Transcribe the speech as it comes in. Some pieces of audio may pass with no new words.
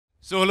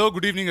So hello,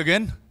 good evening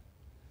again.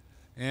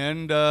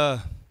 And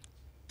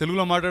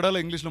Telugulo మాట్లాడాలా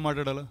ఇంగ్లీష్లో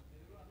మాట్లాడాలా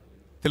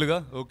తెలుగా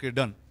ఓకే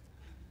డన్.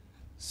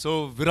 సో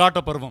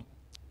Virataparvam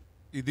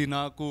ఇది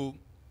నాకు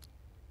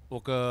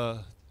ఒక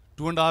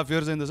 2.5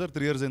 years అయిందా సార్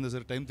 3 years అయిందా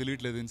సార్ టైం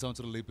తెలియట్లేదు ఎన్ని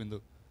సంవత్సరాలు అయిపోయిందో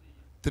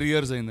 3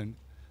 years అయిందండి.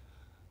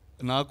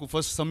 నాకు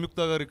ఫస్ట్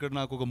సంయుక్త గారు ఇక్కడ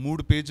నాకు ఒక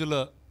 3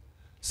 పేజీల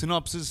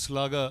సినాప్సిస్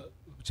లాగా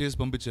చేసి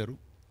పంపించారు.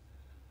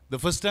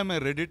 The first time I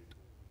read it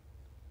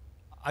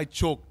I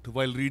choked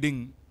while reading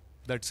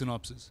that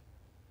synopsis.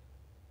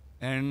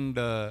 And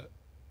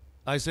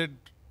I said,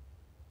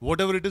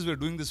 whatever it is we're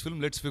doing this film,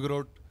 let's figure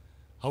out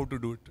how to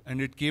do it. And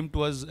it came to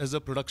us as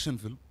a production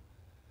film.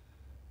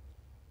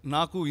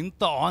 Naku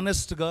inta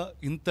honest ga,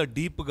 inta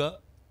deep ga,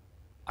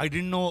 I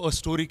didn't know a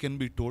story can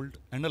be told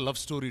and a love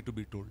story to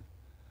be told.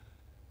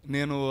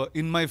 Nenu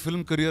in my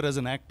film career as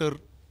an actor,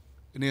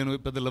 nenu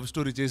pedda love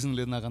story chesin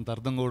ledhu naku anta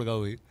ardham kuda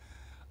gavu.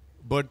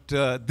 But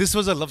this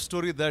was a love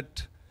story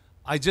that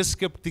I just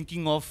kept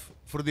thinking of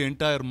for the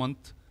entire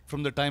month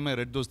from the time I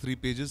read those 3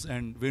 pages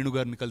and Venu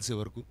garni kalse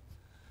varaku.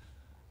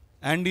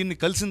 And in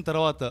kalsin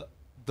tarvata,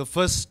 the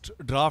first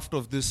draft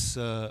of this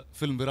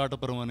film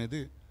Virataparvam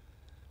anedi,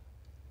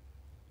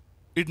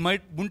 it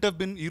wouldn't have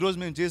been ee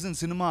roju mem chesin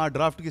cinema aa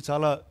draft ki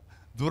chaala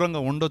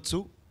duranga undochu,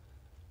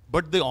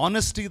 but the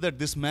honesty that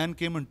this man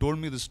came and told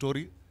me the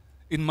story,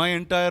 in my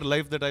entire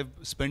life that I've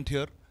spent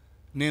here,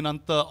 నేను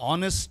అంత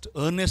honest,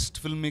 earnest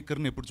filmmaker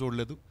ni ఎప్పుడు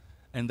చూడలేదు.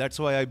 And that's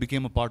why I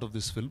became a part of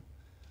this film.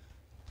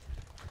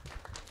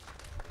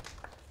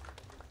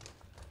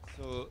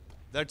 So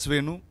that's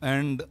Venu.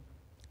 And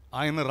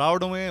ఆయన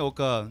రావడమే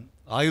ఒక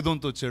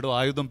ఆయుధంతో వచ్చాడు.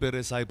 ఆయుధం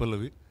పేరే సాయి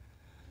పల్లవి.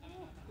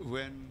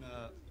 When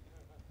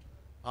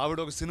ఆవిడ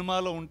ఒక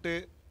సినిమాలో ఉంటే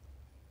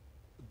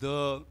the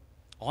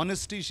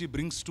honesty she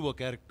brings to a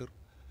character,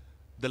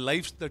 the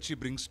life that she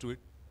brings to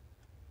it,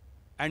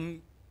 and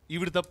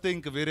ఈవిడ తప్పితే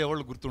ఇంకా వేరే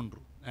వాళ్ళు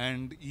గుర్తుండరు.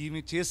 And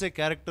ఈమె చేసే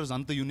క్యారెక్టర్స్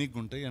అంత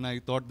యూనిక్గా ఉంటాయి. And I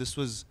thought this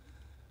was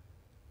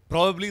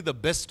probably the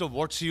best of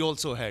what she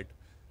also had.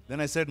 Then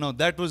I said, no,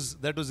 that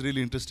was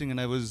really interesting. And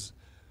I was,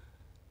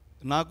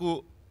 నాకు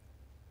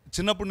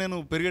చిన్నప్పుడు నేను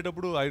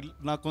పెరిగేటప్పుడు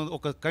నాకు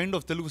ఒక కైండ్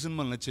ఆఫ్ తెలుగు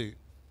సినిమాలు నచ్చాయి.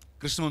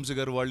 కృష్ణవంశీ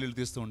గారు వాళ్ళు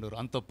తీస్తూ ఉండరు,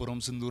 అంతఃపురం,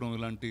 సింధూరం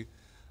ఇలాంటి.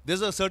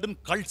 there's a certain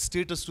cult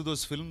status to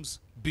those films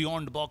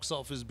beyond box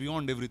office,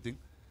 beyond everything,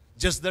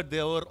 just that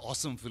they were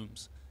awesome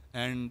films.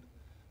 And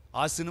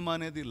ఆ సినిమా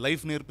అనేది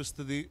లైఫ్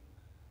నేర్పిస్తుంది,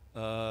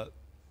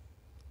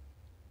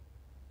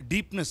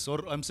 deepness or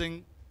I'm saying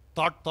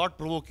thought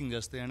provoking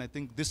just there. And I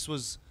think this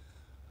was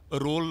a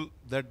role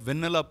that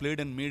Vennela played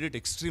and made it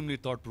extremely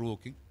thought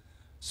provoking.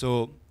 So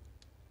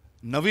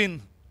Naveen,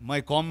 my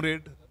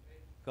comrade,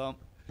 come.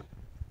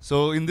 So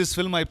in this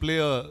film I play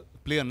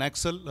a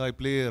Naxal. I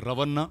play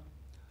Ravanna.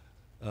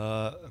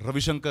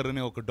 Ravi Shankar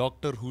ane oka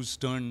doctor who's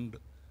turned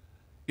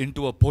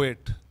into a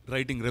poet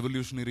writing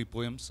revolutionary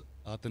poems.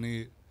 Atani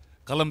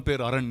kalam per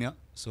Aranya.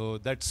 So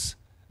that's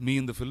me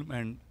in the film.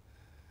 And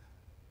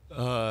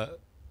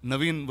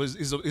Naveen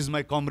is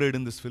my comrade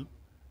in this film.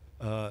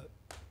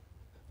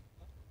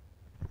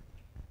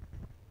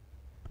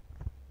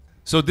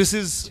 So this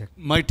is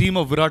my team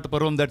of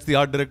Virataparvam. That's the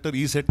art director.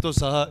 Ee set tho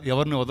saha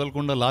evarni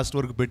vadalakunda last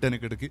work pettanu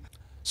ikkadiki.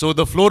 So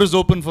the floor is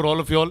open for all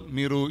of you all.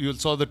 You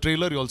saw the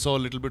trailer, you all saw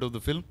a little bit of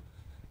the film.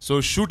 So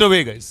shoot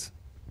away, guys.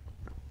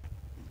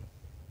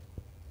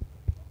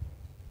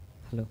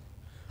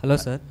 Hello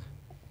sir.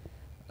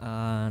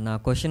 నా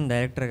question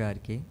director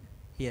గారికి.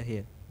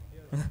 Here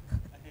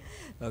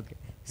okay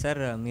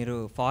sir, మీరు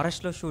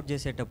ఫారెస్ట్లో shoot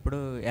చేసేటప్పుడు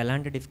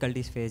ఎలాంటి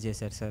difficulties face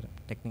చేశారు sir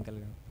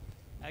టెక్నికల్గా?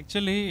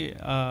 Actually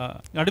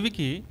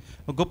అడవికి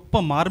గొప్ప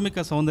మార్మిక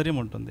సౌందర్యం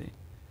ఉంటుంది.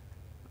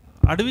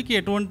 అడవికి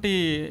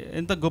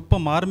ఎంత గొప్ప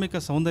మార్మిక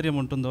సౌందర్యం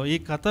ఉంటుందో ఈ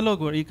కథలో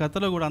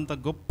కూడా అంత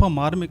గొప్ప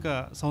మార్మిక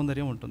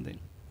సౌందర్యం ఉంటుంది.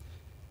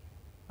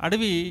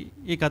 అడవి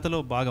ఈ కథలో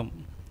భాగం.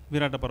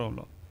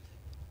 విరాటపర్వంలో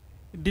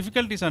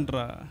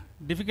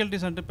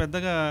డిఫికల్టీస్ అంటే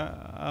పెద్దగా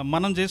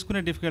మనం చేసుకునే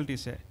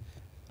డిఫికల్టీసే.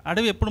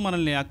 అడవి ఎప్పుడు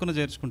మనల్ని అక్కున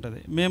చేర్చుకుంటుంది.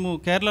 మేము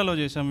కేరళలో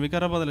చేసాం,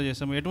 వికారాబాద్లో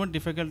చేసాం, ఎటువంటి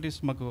డిఫికల్టీస్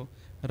మాకు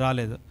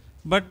రాలేదు.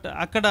 బట్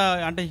అక్కడ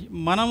అంటే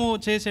మనము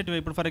చేసేటివి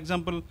ఇప్పుడు ఫర్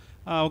ఎగ్జాంపుల్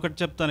ఒకటి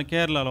చెప్తాను.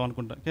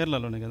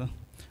 కేరళలోనే కదా,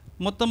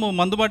 మొత్తము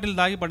మందు బాటిల్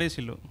దాగి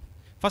పడేసిళ్ళు.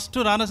 ఫస్ట్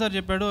రానా సార్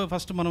చెప్పాడు,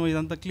 ఫస్ట్ మనం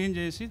ఇదంతా క్లీన్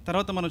చేసి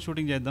తర్వాత మనం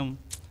షూటింగ్ చేద్దాం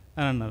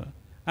అని అన్నారు.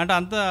 అంటే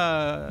అంతా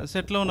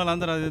సెట్లో ఉన్న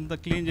వాళ్ళందరూ అదంతా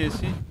క్లీన్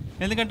చేసి,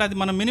 ఎందుకంటే అది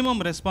మన మినిమం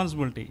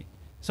రెస్పాన్సిబిలిటీ.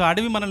 సో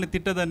అడవి మనల్ని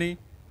తిట్టదని,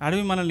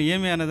 అడవి మనల్ని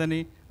ఏమి అనదని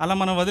అలా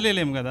మనం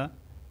వదిలేయలేము కదా.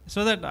 సో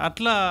దట్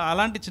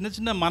అలాంటి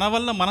చిన్న మన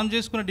వల్ల మనం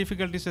చేసుకునే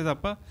డిఫికల్టీసే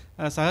తప్ప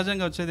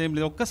సహజంగా వచ్చేది ఏం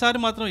లేదు. ఒక్కసారి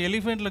మాత్రం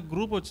ఎలిఫెంట్ల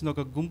గ్రూప్ వచ్చింది,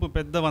 ఒక గుంపు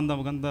పెద్ద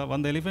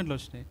 100 ఎలిఫెంట్లు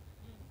వచ్చినాయి.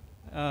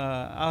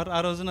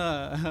 ఆ రోజున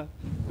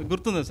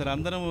గుర్తుందా సార్,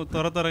 అందరం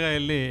త్వరగా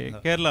వెళ్ళి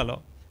కేరళలో,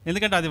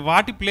 ఎందుకంటే అది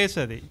వాటి ప్లేస్,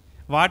 అది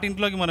వాటి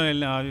ఇంట్లోకి మనం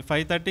వెళ్ళాం. అవి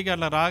 5:30కి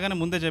అట్లా రాగానే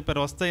ముందే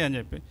చెప్పారు వస్తాయి అని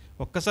చెప్పి.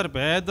 ఒక్కసారి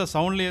పెద్ద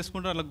సౌండ్లు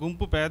వేసుకుంటూ అట్లా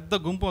పెద్ద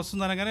గుంపు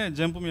వస్తుందనగానే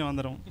జంపు మేము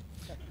అందరం.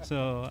 సో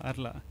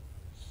అట్లా.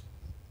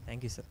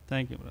 Thank you sir.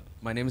 Thank you brother.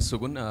 My name is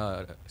Sugun,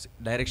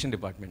 direction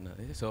department.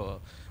 So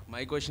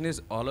my question is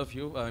all of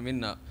you, I mean,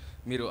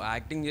 మీరు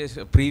యాక్టింగ్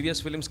చేసే ప్రీవియస్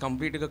ఫిలిమ్స్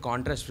కంప్లీట్గా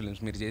కాంట్రాస్ట్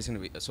ఫిలిమ్స్ మీరు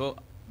చేసినవి. సో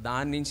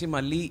దాని నుంచి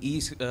మళ్ళీ ఈ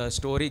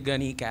స్టోరీకి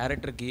కానీ ఈ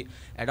క్యారెక్టర్కి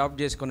అడాప్ట్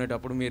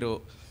చేసుకునేటప్పుడు మీరు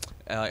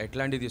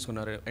ఎట్లాంటివి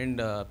తీసుకున్నారు?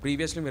 అండ్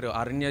ప్రీవియస్లీ మీరు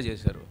అరణ్య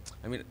చేశారు,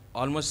 I mean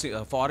almost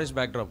forest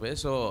backdrop.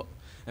 So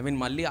I mean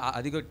మళ్ళీ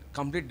అది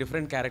కంప్లీట్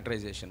డిఫరెంట్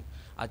క్యారెక్టరైజేషన్.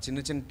 ఆ చిన్న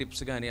చిన్న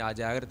టిప్స్ కానీ ఆ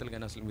జాగ్రత్తలు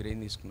కానీ అసలు మీరు ఏం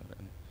తీసుకున్నారు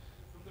అని?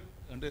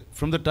 అంటే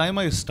from the time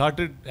I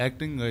started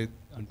acting,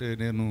 అంటే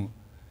నేను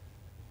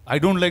I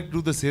don't like to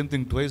do the same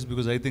thing twice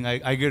because I think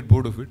I get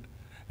bored of it,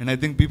 and I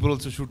think people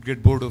also should get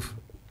bored of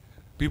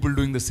people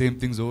doing the same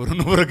things over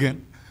and over again.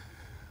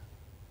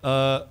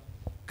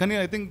 Kani,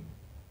 I think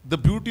the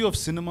beauty of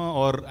cinema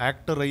or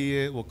actor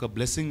ayye oka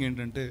blessing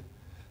entante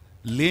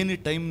leni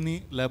time ni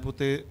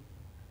lapothe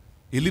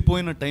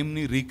ellipoyina time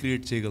ni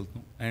recreate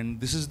cheyagaltam, and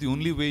this is the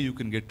only way you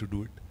can get to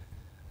do it.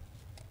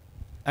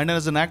 And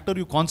as an actor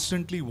you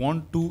constantly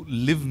want to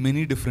live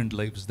many different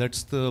lives.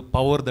 That's the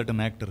power that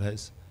an actor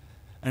has.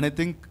 And I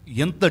think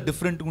ఎంత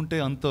డిఫరెంట్గా ఉంటే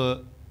అంత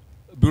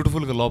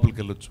బ్యూటిఫుల్గా లోపలికి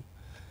వెళ్ళొచ్చు.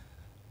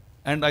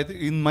 And I think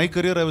in my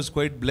career I was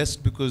quite blessed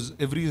because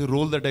every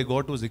role that I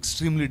got was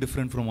extremely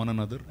different from one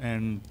another,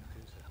 and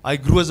I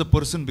grew as a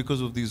person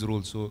because of these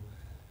roles. So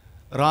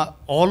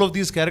all of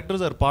these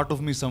characters are part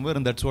of me somewhere,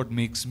 and that's what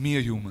makes me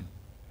a human.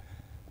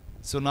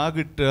 So now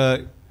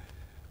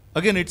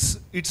again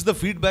it's the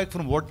feedback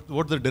from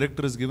what the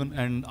director has given,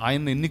 and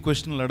ఆయన ఎన్ని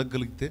క్వశ్చన్లు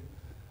అడగగలిగితే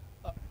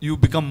you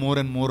become more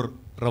and more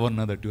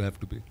Ravanna that you have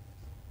to be.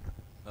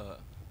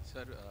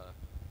 Sir,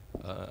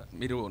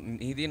 మీరు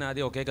నీది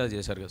నాది ఒకే కథ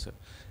చేశారు కదా sir,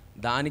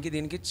 దానికి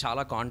దీనికి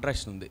చాలా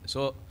కాంట్రాస్ట్ ఉంది.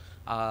 సో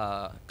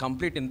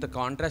కంప్లీట్ ఇంత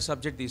కాంట్రాస్ట్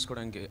సబ్జెక్ట్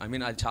తీసుకోవడానికి, ఐ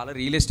మీన్ అది చాలా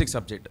రియలిస్టిక్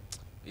సబ్జెక్ట్,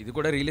 ఇది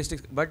కూడా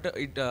realistic, but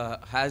it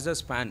has a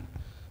span.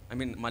 I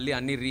mean మళ్ళీ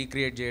అన్నీ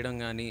రీక్రియేట్ చేయడం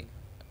కానీ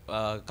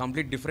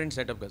కంప్లీట్ డిఫరెంట్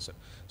సెటప్ కదా సార్.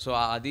 సో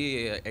అది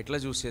ఎట్లా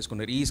చూస్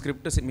చేసుకున్నారు? ఈ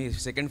స్క్రిప్ట్ మీ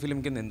సెకండ్ ఫిలిం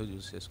కింద ఎందుకు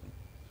చూస్ చేసుకున్నారు?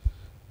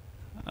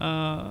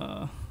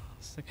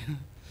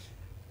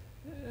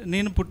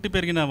 నేను పుట్టి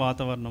పెరిగిన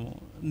వాతావరణము,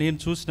 నేను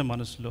చూసిన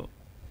మనసులో,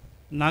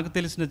 నాకు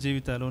తెలిసిన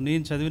జీవితాలు,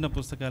 నేను చదివిన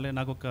పుస్తకాలే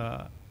నాకు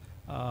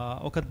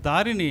ఒక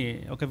దారిని,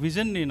 ఒక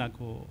విజన్ని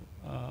నాకు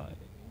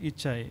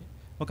ఇచ్చాయి.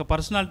 ఒక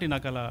పర్సనాలిటీ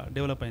నాకు అలా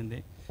డెవలప్ అయింది.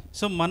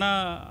 సో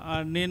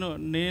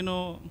నేను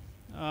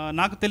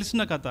నాకు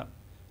తెలిసిన కథ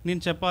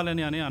నేను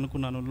చెప్పాలని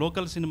అనుకున్నాను.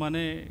 లోకల్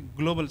సినిమానే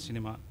గ్లోబల్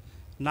సినిమా.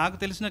 నాకు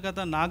తెలిసిన కథ,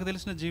 నాకు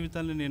తెలిసిన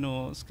జీవితాన్ని నేను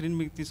స్క్రీన్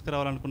మీద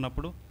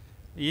తీసుకురావాలనుకున్నప్పుడు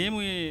ఏమి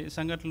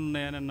సంఘటనలు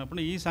ఉన్నాయని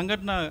అన్నప్పుడు ఈ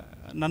సంఘటన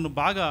నన్ను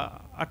బాగా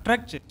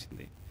అట్రాక్ట్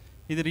చేసింది.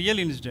 ఇది రియల్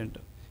ఇన్సిడెంట్.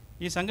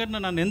 ఈ సంఘటన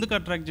నన్ను ఎందుకు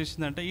అట్రాక్ట్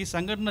చేసిందంటే, ఈ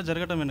సంఘటన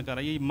జరగటం వెనకాల,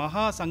 ఈ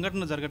మహా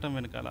సంఘటన జరగటం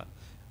వెనకాల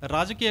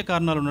రాజకీయ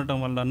కారణాలు ఉండటం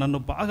వల్ల నన్ను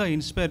బాగా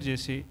ఇన్స్పైర్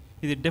చేసి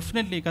ఇది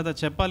డెఫినెట్లీ ఈ కథ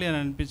చెప్పాలి అని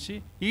అనిపించి,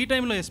 ఈ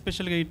టైంలో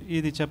ఎస్పెషల్గా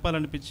ఇది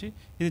చెప్పాలనిపించి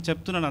ఇది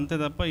చెప్తున్నాను, అంతే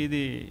తప్ప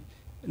ఇది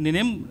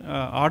నేనేం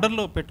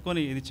ఆర్డర్లో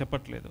పెట్టుకొని ఇది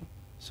చెప్పట్లేదు.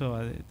 సో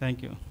అది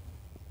thank you.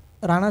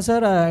 Rana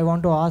sir, I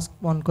want to ask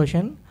one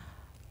question.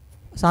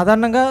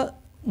 సాధారణంగా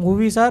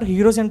movies are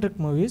hero centric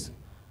movies.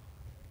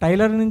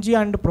 Trailer నుంచి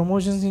అండ్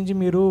ప్రమోషన్స్ నుంచి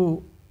మీరు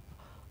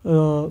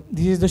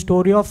this is the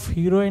story of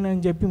heroine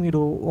అని చెప్పి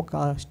మీరు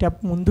ఒక స్టెప్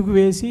ముందుకు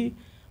వేసి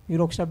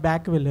మీరు ఒక స్టెప్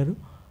బ్యాక్ వెళ్ళారు.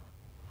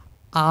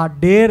 ఆ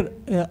డేర్,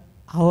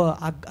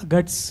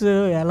 గట్స్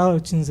ఎలా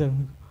వచ్చింది సార్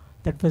మీకు?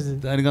 దట్ వాజ్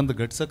దానికి అంత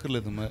గట్స్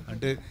అక్కర్లేదు,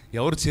 అంటే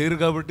ఎవరు చేయరు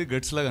కాబట్టి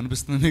గట్స్ లాగా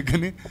అనిపిస్తుంది.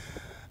 కానీ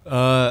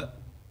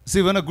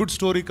see, when a good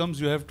story comes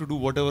you have to do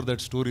whatever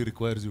that story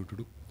requires you to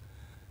do.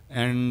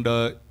 And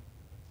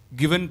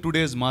given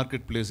today's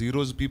marketplace,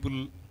 heroes, people,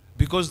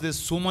 because there's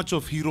so much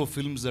of hero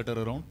films that are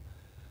around,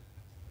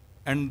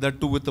 and that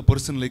too with a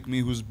person like me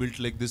who's built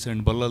like this, and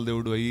బల్లాలు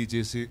దేవుడు అయ్యి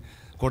చేసి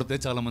కొడితే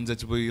చాలా మంది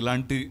చచ్చిపోయి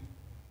ఇలాంటి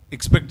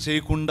expect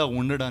చేయకుండా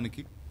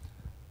ఉండడానికి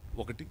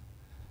ఒకటి.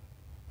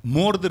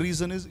 మోర్ ద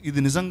రీజన్ ఇస్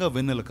ఇది నిజంగా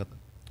వెన్నెల కథ,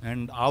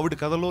 అండ్ ఆవిడ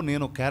కథలో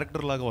నేను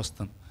క్యారెక్టర్ లాగా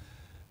వస్తాను.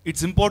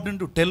 It's important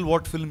to tell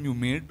what film you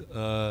made.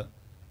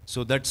 So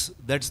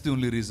that's the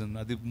only reason.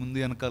 అది ముందు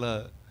వెనకాల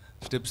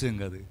స్టెప్స్ ఏం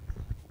కాదు.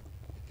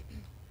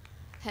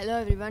 Hello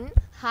everyone.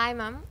 Hi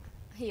ma'am.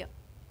 Here.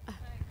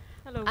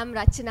 Hello. I'm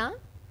Rachna.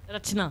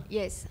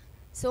 Yes.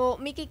 So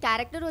మీకు ఈ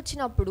క్యారెక్టర్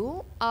వచ్చినప్పుడు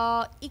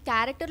ఈ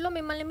క్యారెక్టర్లో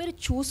మిమ్మల్ని మీరు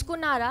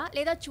చూసుకున్నారా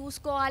లేదా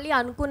చూసుకోవాలి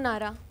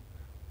అనుకున్నారా?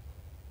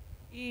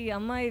 ఈ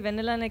అమ్మాయి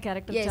వెన్నెల అనే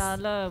క్యారెక్టర్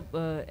చాలా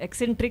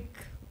ఎక్సెంట్రిక్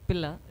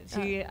పిల్ల.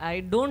 ఐ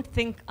డోంట్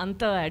థింక్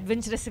అంత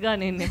అడ్వెంచరస్గా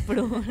నేను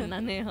ఎప్పుడు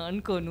నన్ను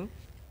అనుకోను.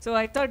 So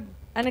I thought,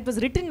 and it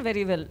was return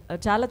very well.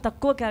 చాలా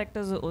తక్కువ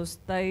క్యారెక్టర్స్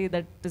వస్తాయి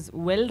that is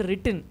well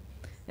return.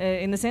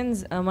 In the sense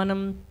మనం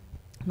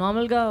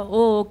నార్మల్గా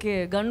ఓకే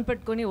గన్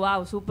పెట్టుకొని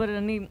వావ్ సూపర్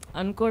అని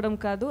అనుకోవడం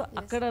కాదు,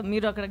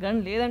 అక్కడ గన్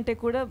లేదంటే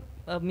కూడా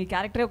మీ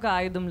క్యారెక్టర్ ఒక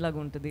ఆయుధం లాగా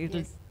ఉంటుంది. It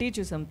will teach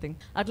you something.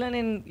 అట్లా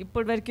నేను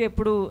ఇప్పటివరకు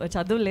ఎప్పుడు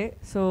చదవలే.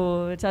 సో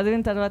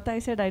చదివిన తర్వాత I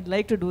said I'd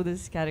like to do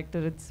this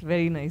character, it's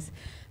very nice.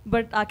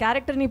 But ఆ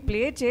క్యారెక్టర్ని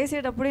ప్లే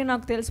చేసేటప్పుడే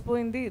నాకు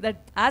తెలిసిపోయింది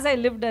that as I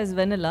lived as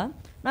vanilla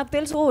నాకు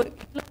తెలుసు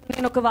ఇట్లా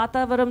నేను ఒక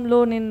వాతావరణంలో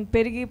నేను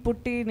పెరిగి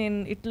పుట్టి నేను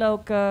ఇట్లా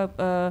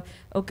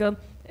ఒక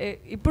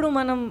ఇప్పుడు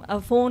మనం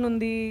ఫోన్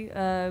ఉంది,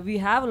 we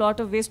have lot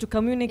of ways to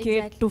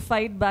communicate, to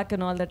fight back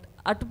and all that.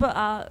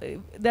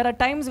 There are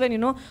times when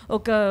you know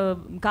ఒక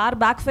కార్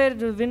బ్యాక్ ఫైర్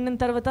విన్న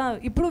తర్వాత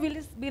ఇప్పుడు will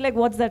be like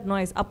what's that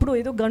noise, అప్పుడు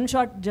ఏదో గన్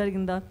షాట్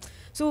జరిగిందా.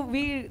 So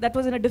that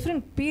was in a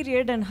different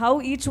period and how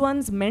each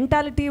one's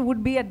mentality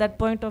would be at that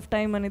point of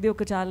time అనేది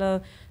ఒక చాలా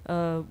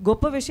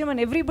గొప్ప విషయం.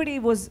 And everybody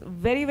was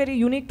very very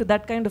unique to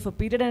that kind of a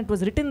period and it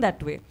was written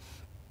that way.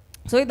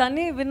 So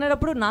ఇదన్నీ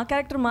విన్నప్పుడు నా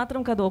character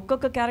మాత్రం కాదు,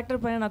 ఒక్కొక్క క్యారెక్టర్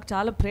పైన నాకు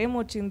చాలా ప్రేమ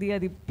వచ్చింది.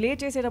 అది ప్లే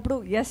చేసేటప్పుడు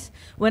yes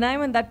when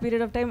I'm in that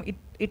period of time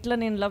ఇట్లా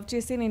నేను లవ్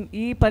చేసి నేను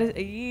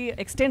ఈ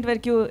ఎక్స్టెంట్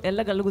వరకు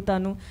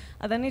వెళ్ళగలుగుతాను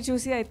అదన్నీ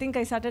చూసి I think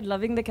I started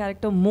loving the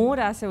character more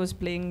as I was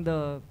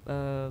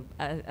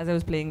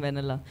playing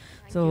Vennela.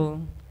 So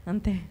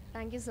అంతే.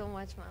 Thank you so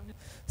much ma'am.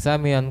 Sir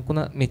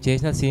మీరు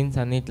చేసిన సీన్స్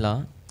అన్నిట్లా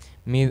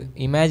మీరు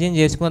ఇమాజిన్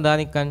చేసుకున్న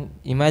దానికి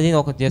ఇమాజిన్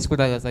ఒకటి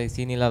చేసుకుంటారు కదా సార్, ఈ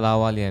సీన్ ఇలా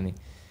రావాలి అని.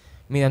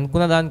 మీరు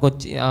అనుకున్న దానికి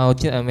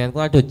మీరు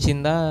అనుకున్నట్టు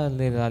వచ్చిందా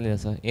లేదా రాలేదా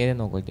సార్?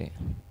 ఏదైనా ఒకటి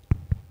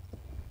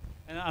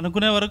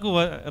అనుకునే వరకు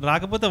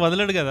రాకపోతే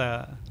వదలడు కదా.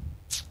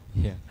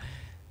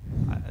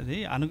 అది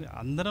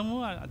అందరము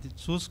అది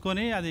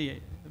చూసుకొని అది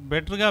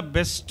బెటర్గా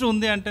బెస్ట్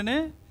ఉంది అంటేనే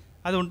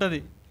అది ఉంటుంది.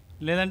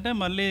 లేదంటే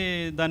మళ్ళీ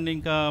దాన్ని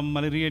ఇంకా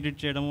మళ్ళీ రీఎడిట్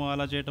చేయడము,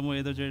 అలా చేయడము,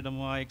 ఏదో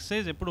చేయడము, ఆ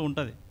ఎక్సర్సైజ్ ఎప్పుడు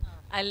ఉంటుంది.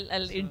 I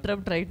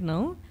interrupt right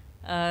now.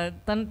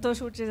 తనతో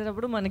షూట్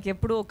చేసేటప్పుడు మనకి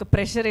ఎప్పుడు ఒక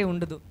ప్రెషరే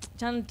ఉండదు.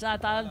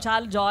 చాలా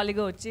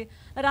జాలీగా వచ్చి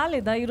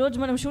రాలేదా ఈరోజు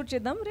మనం షూట్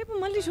చేద్దాం, రేపు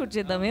మళ్ళీ షూట్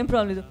చేద్దాం, ఏం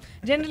ప్రాబ్లం లేదు.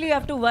 Generally you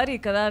have to worry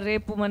కదా,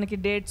 రేపు మనకి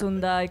డేట్స్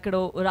ఉందా, ఇక్కడ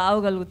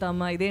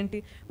రావగలుగుతామా,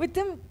 ఇదేంటి. విత్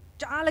హిమ్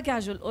చాలా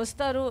క్యాజువల్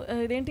వస్తారు,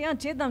 ఇదేంటి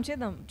చేద్దాం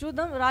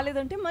చూద్దాం,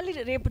 రాలేదంటే మళ్ళీ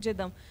రేపు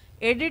చేద్దాం.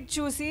 ఎడిట్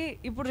చూసి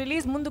ఇప్పుడు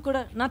రిలీజ్ ముందు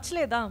కూడా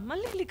నచ్చలేదా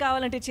మళ్ళీ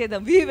కావాలంటే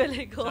చేద్దాం, we will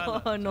go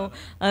no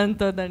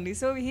అంతోదండి.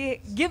 So he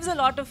gives a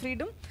lot of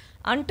freedom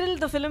until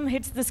the film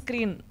hits the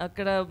screen.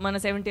 Akkada mana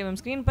 70mm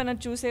screen pana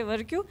choose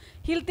varaku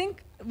he'll think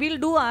we'll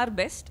do our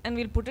best and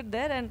we'll put it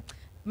there. And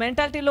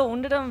mentality lo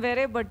undadam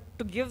vere, but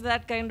to give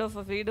that kind of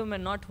a freedom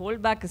and not hold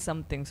back is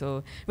something. So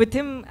with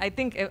him I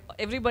think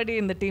everybody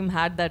in the team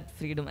had that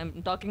freedom. I'm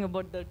talking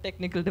about the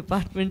technical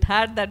department,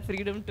 had that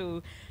freedom to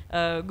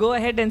go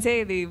ahead and say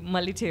ఇది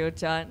మళ్ళీ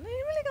చేయొచ్చా,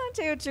 మళ్ళీ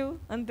చేయొచ్చు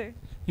అంతే.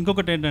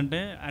 ఇంకొకటి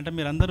ఏంటంటే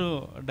మీరందరూ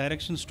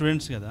direction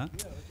students కదా.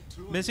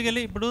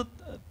 బేసికలీ ఇప్పుడు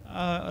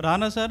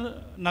రానా సార్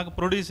నాకు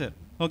producer,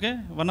 okay,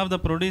 one of the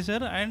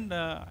producer and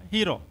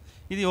hero.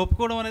 ఇది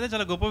ఒప్పుకోవడం అనేది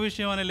చాలా గొప్ప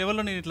విషయం అనే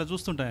లెవెల్లో నేను ఇట్లా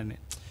చూస్తుంటానండి.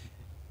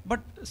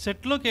 బట్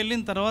సెట్లోకి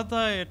వెళ్ళిన తర్వాత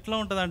ఎట్లా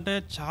ఉంటుందంటే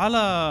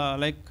చాలా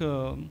లైక్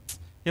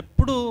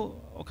ఎప్పుడు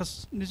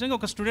నిజంగా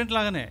ఒక స్టూడెంట్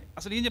లాగానే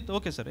అసలు ఏం చెప్తా,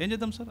 ఓకే సార్ ఏం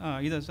చేద్దాం సార్,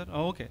 ఇదే సార్,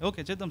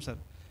 ఓకే చేద్దాం సార్,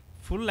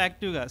 ఫుల్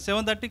యాక్టివ్గా.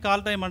 7:30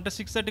 కాల్ టైం అంటే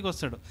 6:30కి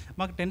వస్తాడు.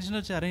 మాకు టెన్షన్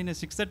వచ్చి అరే నేను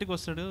 6:30కి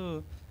వస్తాడు,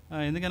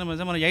 ఎందుకన్నా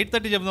మధ్య మనం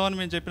 8:30 చెప్దామని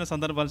మేము చెప్పిన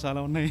సందర్భాలు చాలా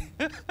ఉన్నాయి.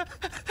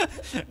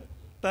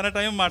 తన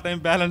టైం మా టైం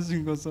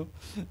బ్యాలెన్సింగ్ కోసం.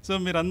 సో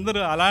మీరందరూ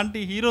అలాంటి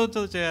హీరో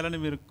చేయాలని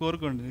మీరు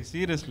కోరుకోండి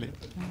సీరియస్లీ.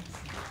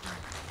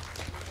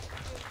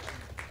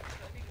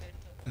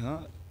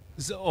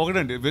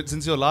 ఒకటండి,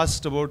 since your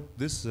last about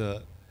this,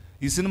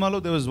 ఈ సినిమాలో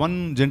దేర్ వాజ్ వన్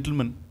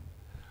జెంటిల్మెన్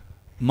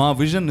మా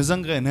విజన్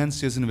నిజంగా ఎన్హాన్స్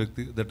చేసిన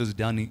వ్యక్తి, that is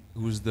Danny,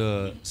 who is the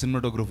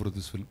cinematographer of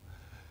this film.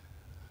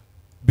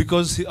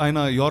 Because ఆయన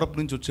యూరప్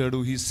నుంచి వచ్చాడు,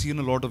 he seen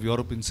a lot of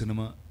European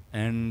cinema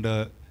and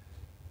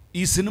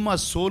ఈ సినిమా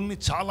సోల్ని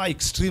చాలా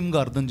ఎక్స్ట్రీమ్గా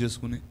అర్థం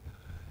చేసుకుని,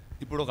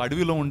 ఇప్పుడు ఒక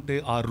అడవిలో ఉంటే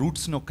ఆ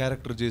రూట్స్ని ఒక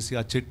క్యారెక్టర్ చేసి,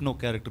 ఆ చెట్టుని ఒక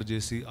క్యారెక్టర్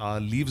చేసి, ఆ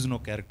లీవ్స్ని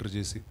ఒక క్యారెక్టర్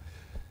చేసి,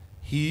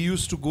 he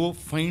use to go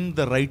find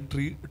the right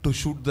tree to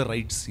shoot the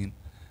right scene.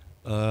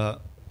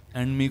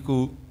 And మీకు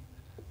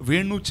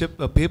వేణు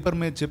పేపర్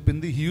మీద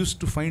చెప్పింది, he use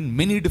to find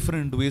many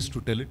different ways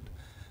to tell it.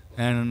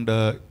 And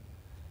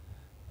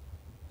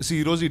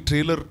ఈరోజు ఈ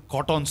trailer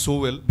caught on so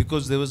well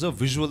because there was a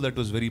visual that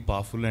was very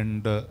powerful.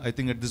 And I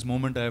think at this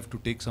moment I have to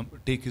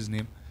take his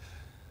name,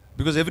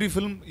 because every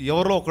film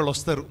ఎవరో ఒకళ్ళు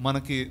వస్తారు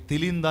మనకి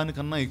తెలియని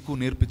దానికన్నా ఎక్కువ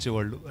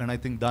నేర్పించేవాళ్ళు. And I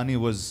think దాని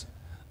was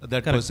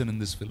that person in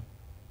this film.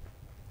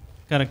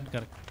 Correct.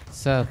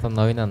 Sir from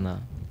Naveen అన్న,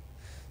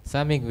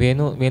 sir మీకు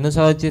వేణు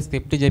సార్ వచ్చి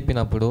స్క్రిప్ట్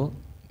చెప్పినప్పుడు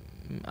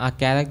ఆ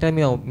క్యారెక్టర్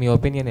మీ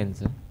ఒపీనియన్ ఏంటి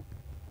సార్?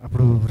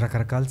 అప్పుడు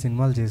రకరకాల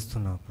సినిమాలు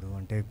చేస్తున్నా, అప్పుడు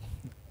అంటే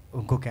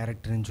ఇంకో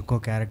క్యారెక్టర్ నుంచి ఇంకో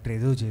క్యారెక్టర్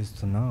ఏదో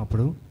చేస్తున్నా,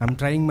 అప్పుడు ఐఎమ్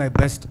ట్రయింగ్ మై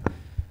బెస్ట్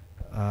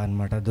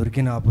అనమాట.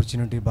 దొరికిన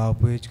ఆపర్చునిటీ బాగా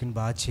ఉపయోగించుకుని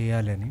బాగా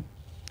చేయాలని.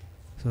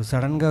 సో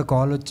సడన్గా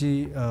కాల్ వచ్చి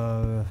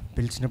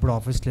పిలిచినప్పుడు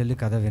ఆఫీస్లో వెళ్ళి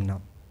కథ విన్నా.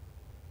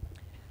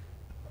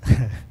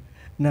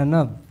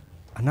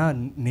 అన్నా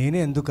నేనే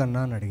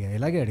ఎందుకన్నా అని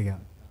ఇలాగే అడిగా.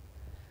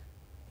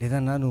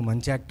 లేదన్నా నువ్వు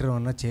మంచి యాక్టర్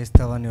అన్నా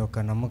చేస్తావని ఒక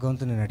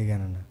నమ్మకంతో నేను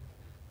అడిగానన్నా.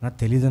 నాకు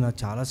తెలీదు, నాకు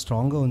చాలా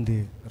స్ట్రాంగ్గా ఉంది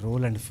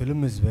role and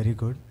film is very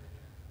good.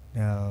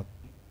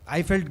 I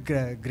felt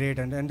great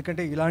అంటే,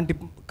 ఎందుకంటే ఇలాంటి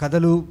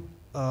కథలు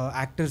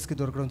యాక్టర్స్కి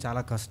దొరకడం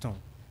చాలా కష్టం.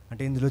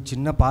 అంటే ఇందులో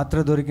చిన్న పాత్ర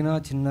దొరికినా,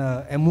 చిన్న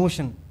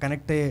ఎమోషన్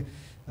కనెక్ట్ అయ్యే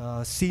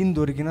సీన్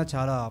దొరికినా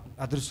చాలా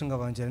అదృష్టంగా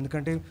భావించారు.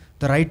 ఎందుకంటే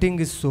the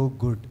writing is so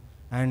good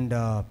and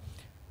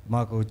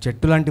మాకు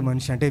చెట్టు లాంటి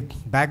మనిషి అంటే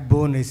బ్యాక్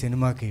బోన్ ఈ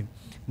సినిమాకి.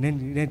 నేను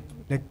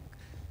లైక్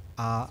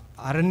ఆ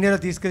అరణ్యలో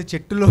తీసుకెళ్ళి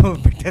చెట్టులో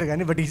పెట్టారు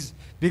కానీ but is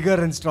bigger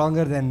and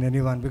stronger then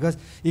any one. Because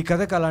ఈ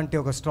కథకు అలాంటి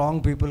ఒక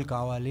స్ట్రాంగ్ పీపుల్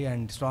కావాలి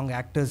అండ్ స్ట్రాంగ్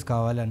యాక్టర్స్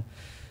కావాలి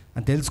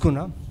అని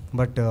తెలుసుకున్నా.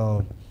 బట్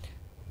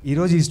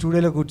ఈరోజు ఈ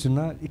స్టూడియోలో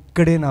కూర్చున్నా,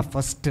 ఇక్కడే నా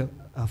ఫస్ట్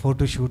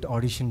ఫోటోషూట్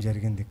ఆడిషన్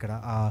జరిగింది ఇక్కడ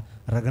ఆ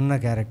రగన్న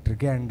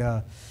క్యారెక్టర్కి. అండ్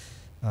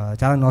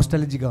చాలా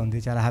నాస్టాలజీగా ఉంది,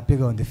 చాలా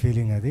హ్యాపీగా ఉంది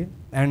ఫీలింగ్ అది.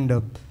 అండ్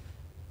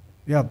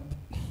యా,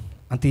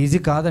 అంత ఈజీ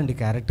కాదండి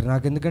క్యారెక్టర్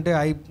నాకు, ఎందుకంటే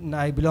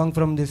I belong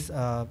from this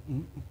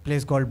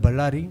place called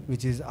Ballari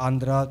which is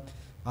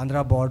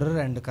Andhra border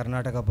and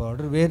Karnataka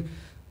border, wear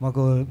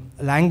మాకు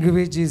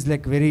language is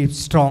like very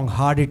strong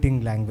hard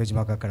hitting language.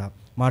 మాకు అక్కడ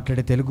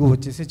మాట్లాడే తెలుగు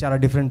వచ్చేసి చాలా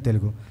డిఫరెంట్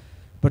తెలుగు.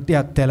 బట్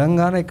ఆ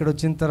తెలంగాణ ఇక్కడ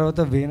వచ్చిన తర్వాత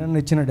వేణన్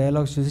ఇచ్చిన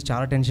డైలాగ్స్ చూసి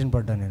చాలా టెన్షన్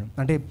పడ్డాను నేను.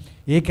 అంటే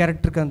ఏ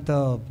క్యారెక్టర్కి అంత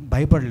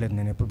భయపడలేదు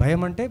నేను ఎప్పుడు.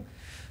 భయం అంటే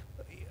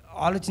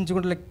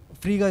ఆలోచించకుండా లైక్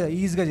ఫ్రీగా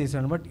ఈజీగా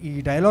చేశాను. బట్ ఈ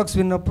డైలాగ్స్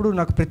విన్నప్పుడు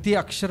నాకు ప్రతి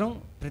అక్షరం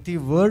ప్రతి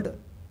వర్డ్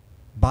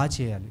బాగా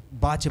చేయాలి,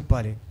 బాగా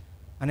చెప్పాలి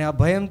అనే ఆ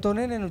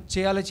భయంతోనే నేను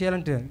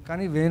చేయాలంటే.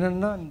 కానీ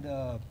వేణన్న అండ్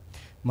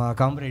మా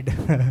కామ్రేడ్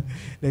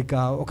లైక్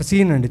ఒక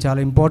సీన్ అండి, చాలా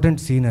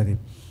ఇంపార్టెంట్ సీన్ అది.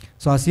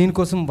 సో ఆ సీన్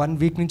కోసం 1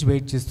 వీక్ నుంచి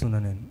వెయిట్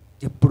చేస్తున్నాను నేను,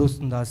 ఎప్పుడు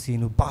వస్తుంది ఆ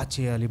సీను, బాగా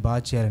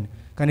చేయాలని.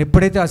 కానీ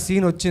ఎప్పుడైతే ఆ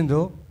సీన్ వచ్చిందో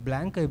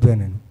బ్లాంక్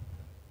అయిపోయాను నేను.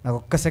 నాకు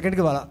ఒక్క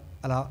సెకండ్కి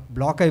అలా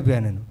బ్లాక్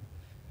అయిపోయాను నేను.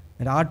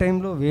 అండ్ ఆ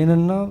టైంలో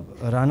వేణన్న,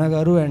 రానా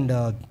గారు అండ్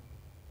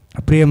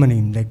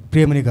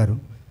ప్రియమణి గారు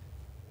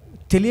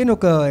తెలియని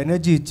ఒక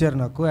ఎనర్జీ ఇచ్చారు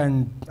నాకు. అండ్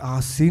ఆ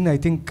scene I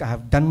think I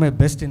have done my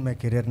best in my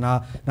career.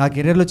 నా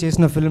కెరియర్లో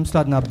చేసిన ఫిల్మ్స్లో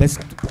అది నా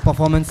బెస్ట్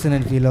పర్ఫార్మెన్స్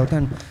నేను ఫీల్ అవుతాను.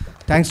 And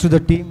thanks to the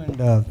team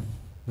and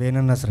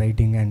వేణన్నస్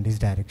writing and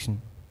his direction.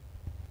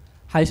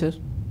 Hi sir,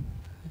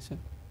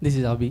 this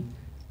is Abhi.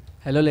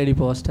 Hello lady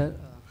poster.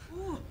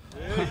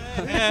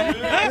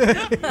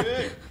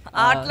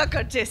 అట్లా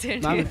cut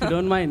చేసేయండి. Ma'am, if you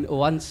don't mind,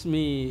 once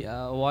me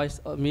voice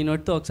మీ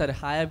నోట్తో ఒకసారి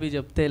హాయ్ అభి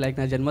చెప్తే like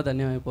నా జన్మ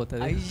ధన్యం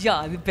అయిపోతుంది. అయ్యా,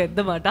 అది పెద్ద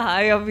మాట.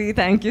 Hi Abhi,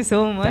 thank you so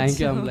much. Thank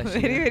you, I'm blessed.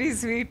 Very very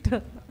sweet.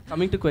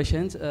 Coming to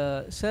questions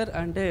sir,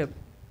 అంటే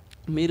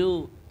మీరు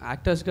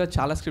యాక్టర్స్గా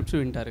చాలా స్క్రిప్ట్స్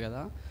వింటారు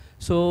కదా.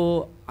 సో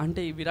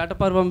అంటే ఈ విరాట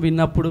పర్వం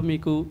విన్నప్పుడు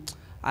మీకు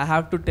I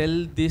have to tell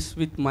this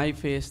with my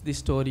face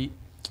this story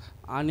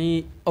అని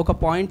ఒక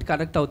పాయింట్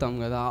కనెక్ట్ అవుతాం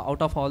కదా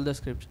out of all the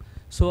scripts.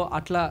 So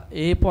అట్లా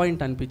ఏ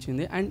పాయింట్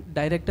అనిపించింది? అండ్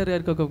డైరెక్టర్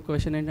గారికి ఒక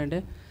క్వశ్చన్ ఏంటంటే,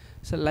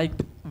 so like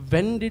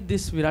when did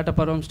this విరాట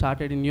పర్వం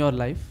started in your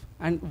life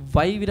and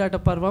why విరాట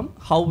పర్వం,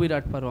 హౌ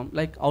విరాట పర్వం?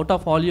 Like out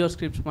of all your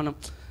scripts మనం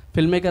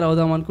ఫిల్మ్ మేకర్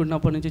అవుదాం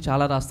అనుకున్నప్పటి నుంచి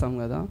చాలా రాస్తాం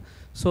కదా.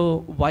 So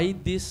why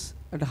this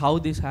and how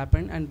this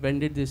happen and when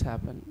did this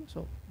happen? So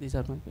these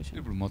are my question.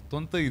 ఇప్పుడు మొత్తం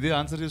అంతా ఇదే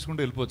ఆన్సర్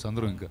చేసుకుంటూ వెళ్ళిపోవచ్చు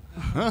అందరూ. ఇంకా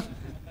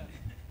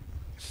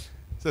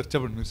సార్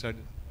చెప్పండి, మీరు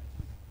స్టార్ట్.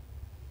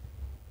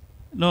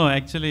 నో,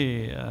 యాక్చువల్లీ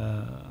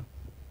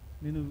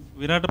నేను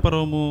విరాట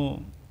పర్వము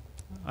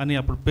అని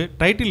అప్పుడు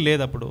టైటిల్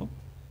లేదు అప్పుడు.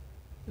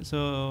 సో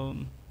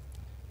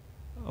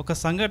ఒక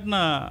సంఘటన,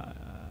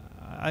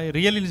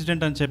 రియల్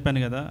ఇన్సిడెంట్ అని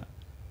చెప్పాను కదా,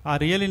 ఆ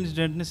రియల్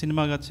ఇన్సిడెంట్ని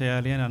సినిమాగా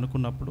చేయాలి అని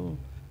అనుకున్నప్పుడు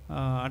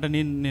అంటే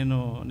నేను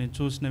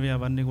చూసినవి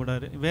అవన్నీ కూడా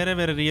వేరే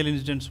వేరే రియల్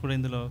ఇన్సిడెంట్స్ కూడా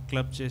ఇందులో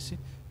క్లబ్ చేసి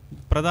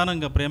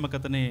ప్రధానంగా ప్రేమ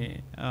కథని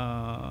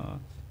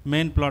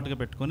మెయిన్ ప్లాట్గా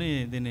పెట్టుకొని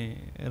దీన్ని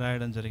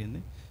రాయడం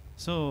జరిగింది.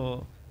 సో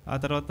ఆ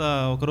తర్వాత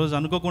ఒకరోజు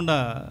అనుకోకుండా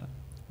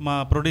మా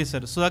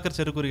ప్రొడ్యూసర్ సుధాకర్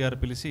చెరుకూరి గారు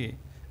పిలిచి,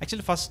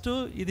 యాక్చువల్లీ ఫస్ట్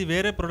ఇది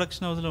వేరే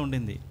ప్రొడక్షన్ హౌస్లో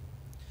ఉండింది.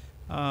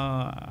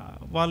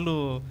 వాళ్ళు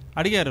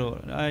అడిగారు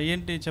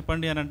ఏంటి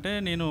చెప్పండి అని అంటే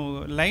నేను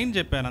లైన్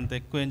చెప్పాను, అంత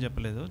ఎక్కువ ఏం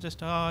చెప్పలేదు.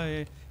 జస్ట్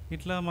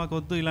ఇట్లా మాకు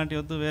వద్దు, ఇలాంటి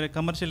వద్దు, వేరే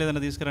కమర్షియల్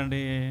ఏదైనా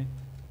తీసుకురండి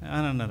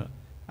అని అన్నారు.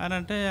 అని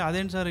అంటే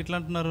అదేంటి సార్ ఇట్లా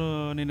అంటున్నారు,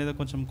 నేను ఏదో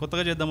కొంచెం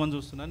కొత్తగా చేద్దామని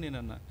చూస్తున్నాను నేను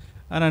అన్నా.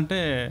 అని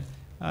అంటే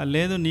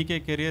లేదు, నీకే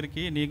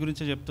కెరియర్కి నీ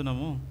గురించే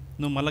చెప్తున్నాము,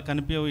 నువ్వు మళ్ళీ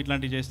కనిపించవు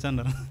ఇట్లాంటివి చేస్తా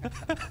అన్నారు.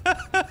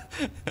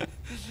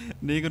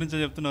 నీ గురించే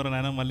చెప్తున్నారు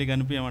నాయన, మళ్ళీ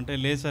కనిపించమంటే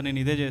లేదు సార్ నేను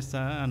ఇదే చేస్తా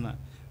అన్న.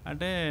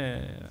 అంటే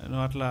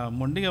నువ్వు అట్లా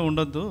మొండిగా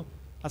ఉండొద్దు,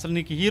 అసలు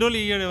నీకు హీరోలు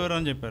ఇయ్యాడు ఎవరు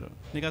అని చెప్పారు.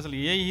 నీకు అసలు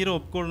ఏ హీరో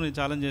ఒప్పుకోడు, నేను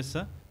ఛాలెంజ్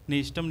చేస్తా, నీ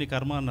ఇష్టం నీ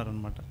కర్మ అన్నారు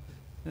అనమాట.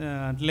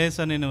 లేదు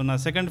సార్ నేను నా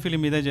సెకండ్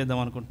ఫిలిం ఇదే చేద్దాం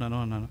అనుకుంటున్నాను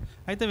అన్నాను.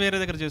 అయితే వేరే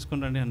దగ్గర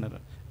చేసుకుంటండి అన్నారు.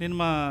 నేను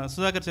మా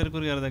సుధాకర్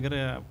చెరుకూరి గారి దగ్గర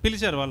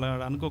పిలిచారు వాళ్ళు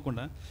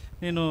అనుకోకుండా.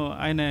 నేను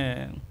ఆయన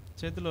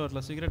చేతిలో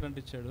అట్లా సిగరెట్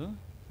అంటించాడు.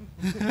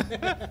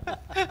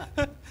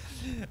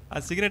 ఆ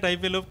సిగరెట్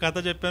అయిపోయేలోపు కథ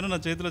చెప్పాను, నా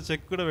చేతిలో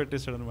చెక్ కూడా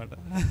పెట్టేశాడు అనమాట.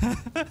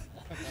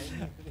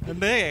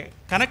 అంటే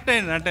కనెక్ట్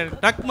అయింది, అంటే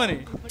టక్ మని.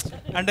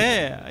 అంటే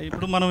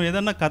ఇప్పుడు మనం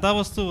ఏదన్నా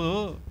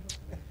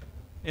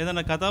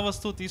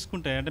కథావస్తువు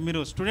తీసుకుంటే, అంటే మీరు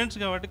స్టూడెంట్స్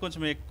కాబట్టి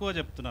కొంచెం ఎక్కువ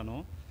చెప్తున్నాను,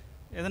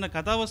 ఏదైనా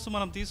కథావస్తువు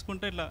మనం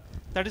తీసుకుంటే ఇట్లా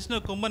తడిసిన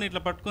కొమ్మని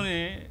ఇట్లా పట్టుకొని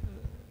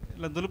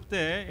ఇట్లా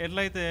దులిపితే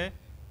ఎట్లయితే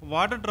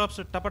వాటర్ డ్రాప్స్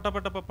టప టప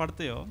టప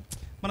పడతాయో,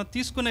 మనం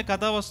తీసుకునే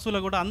కథావస్తువులో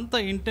కూడా అంత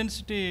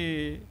ఇంటెన్సిటీ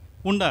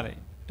ఉండాలి.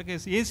 అంటే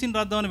ఏ సీన్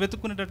రాద్దామని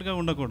వెతుక్కునేటట్టుగా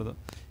ఉండకూడదు.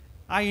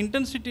 ఆ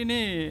ఇంటెన్సిటీని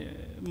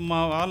మా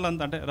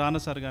వాళ్ళంతా, అంటే రానా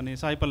సార్ కానీ,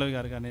 సాయి పల్లవి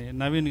గారు కానీ,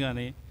 నవీన్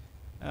కానీ,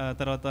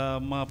 తర్వాత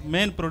మా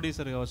మెయిన్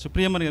ప్రొడ్యూసర్ కావచ్చు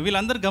ప్రియమణి గారు,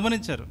 వీళ్ళందరూ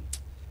గమనించారు.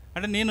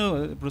 అంటే నేను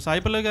ఇప్పుడు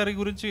సాయి పల్లవి గారి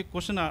గురించి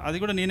క్వశ్చన్ అది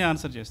కూడా నేనే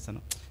ఆన్సర్ చేస్తాను.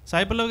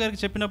 సాయి పల్లవి గారికి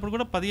చెప్పినప్పుడు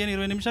కూడా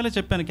 15-20 నిమిషాలే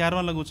చెప్పాను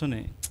క్యారవాన్లో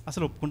కూర్చొని.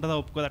 అసలు ఒప్పుకుంటుందా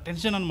ఒప్పుకోదా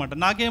టెన్షన్ అనమాట.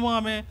 నాకేమో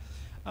ఆమె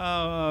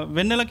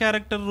వెన్నెల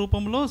క్యారెక్టర్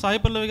రూపంలో సాయి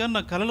పల్లవి గారు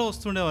నా కలలో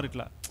వస్తుండేవారు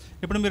ఇట్లా.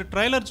 ఇప్పుడు మీరు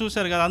ట్రైలర్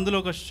చూశారు కదా, అందులో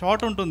ఒక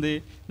షాట్ ఉంటుంది,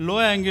 లో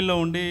యాంగిల్లో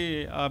ఉండి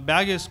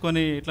బ్యాగ్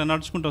వేసుకొని ఇట్లా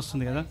నడుచుకుంటూ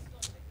వస్తుంది కదా,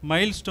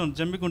 మైల్ స్టోన్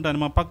జంబికుంటాను,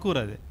 మా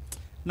పక్కూరు అది.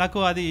 నాకు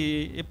అది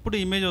ఎప్పుడు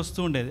ఇమేజ్ వస్తూ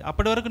ఉండేది.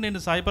 అప్పటి వరకు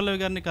నేను సాయి పల్లవి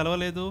గారిని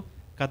కలవలేదు,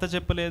 కథ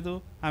చెప్పలేదు,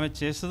 ఆమె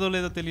చేస్తుందో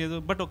లేదో తెలియదు,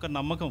 బట్ ఒక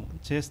నమ్మకం,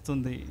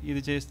 చేస్తుంది,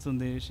 ఇది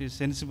చేస్తుంది, షీ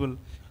సెన్సిబుల్,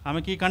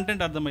 ఆమెకి ఈ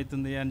కంటెంట్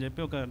అర్థమవుతుంది అని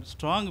చెప్పి ఒక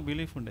స్ట్రాంగ్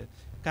బిలీఫ్ ఉండేది.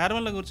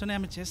 క్యారవాన్లో కూర్చొని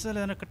ఆమె చేస్తా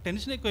లేదని ఒక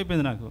టెన్షన్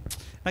ఎక్కువైపోయింది నాకు.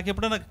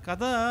 ఎప్పుడైనా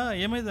కథ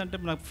ఏమైందంటే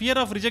నాకు ఫియర్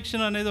ఆఫ్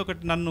రిజెక్షన్ అనేది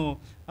ఒకటి నన్ను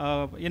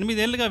 8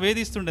 ఏళ్ళుగా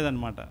వేధిస్తుండేది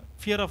అనమాట.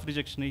 Fear of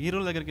rejection.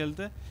 హీరోల దగ్గరికి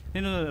వెళ్తే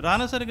నేను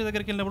రానాసరి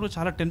దగ్గరికి వెళ్ళినప్పుడు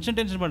చాలా టెన్షన్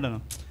పడ్డాను.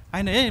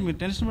 ఆయన మీరు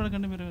టెన్షన్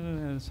పడకండి, మీరు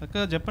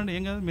చక్కగా చెప్పండి,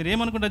 ఏం కాదు, మీరు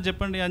ఏమనుకుంటారు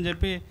చెప్పండి అని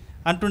చెప్పి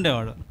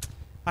అంటుండేవాడు.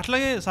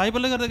 అట్లాగే సాయి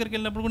పల్లవి గారి దగ్గరికి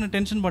వెళ్ళినప్పుడు కూడా నేను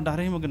టెన్షన్ పడ్డా,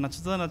 అరే మాకు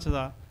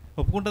నచ్చదా,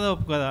 ఒప్పుకుంటుందా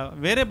ఒప్పుకోదా,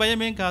 వేరే భయం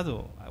ఏం కాదు,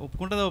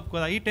 ఒప్పుకుంటుందా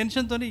ఒప్పుకోదా. ఈ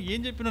టెన్షన్తో ఏం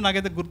చెప్పినా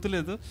నాకైతే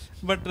గుర్తులేదు.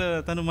 బట్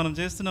తను మనం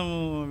చేస్తున్నాము,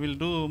 విల్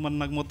డూ,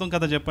 నాకు మొత్తం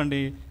కథ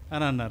చెప్పండి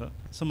అని అన్నారు.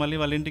 సో మళ్ళీ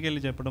వాళ్ళ ఇంటికి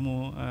వెళ్ళి చెప్పడము,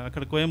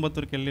 అక్కడ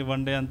కోయంబత్తూరుకి వెళ్ళి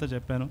 1 డే అంతా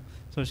చెప్పాను.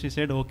 So she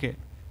said okay.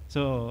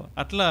 So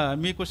అట్లా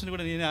మీ క్వశ్చన్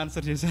కూడా నేనే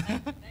ఆన్సర్ చేశాను.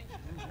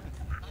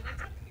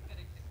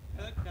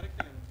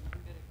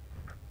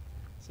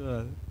 సో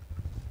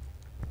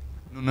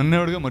నువ్వు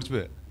నన్నేవాడుగా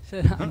మర్చిపోయా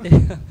సార్.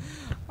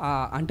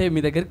 అంటే మీ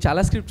దగ్గరికి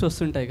చాలా స్క్రిప్ట్స్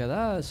వస్తుంటాయి కదా,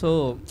 సో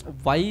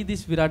వై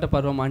దిస్ విరాట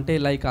పర్వం అంటే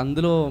లైక్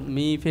అందులో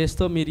మీ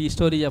ఫేస్తో మీరు ఈ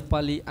స్టోరీ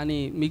చెప్పాలి అని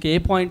మీకు ఏ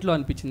పాయింట్లో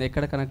అనిపించింది,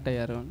 ఎక్కడ కనెక్ట్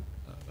అయ్యారు అని?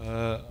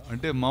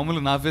 అంటే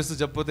మామూలుగా నా ఫేస్తో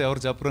చెప్పకపోతే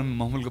ఎవరు చెప్పరని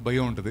మామూలుగా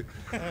భయం ఉంటుంది.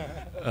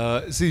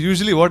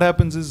 Usually what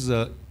happens is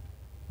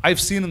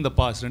I've seen in the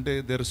past, అంటే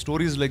there are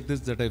stories like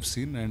this that I've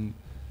seen, and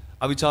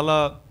అవి చాలా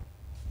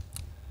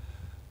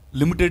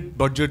లిమిటెడ్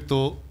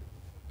బడ్జెట్తో,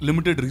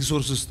 లిమిటెడ్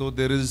రిసోర్సెస్తో,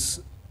 దేర్ ఇస్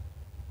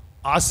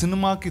ఆ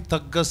సినిమాకి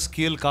తగ్గ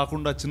స్కేల్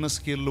కాకుండా చిన్న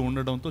స్కేల్లో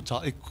ఉండడంతో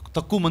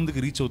తక్కువ మందికి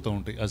రీచ్ అవుతూ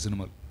ఉంటాయి ఆ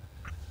సినిమాలు.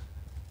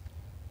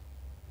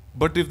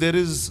 But if there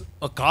is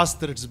a cost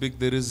that it's big,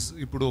 there is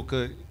ఇప్పుడు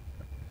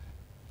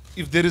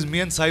if there is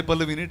me and Sai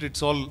Pallavi in it,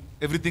 it's all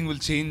everything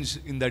will change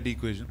in that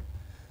equation.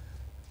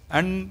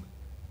 And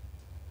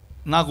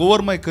నాకు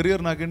ఓవర్ మై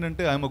కెరియర్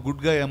నాకేంటంటే I'm a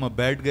good guy, I'm a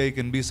bad guy,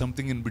 can be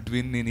something in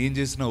between. నేను ఏం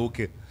చేసినా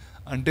okay.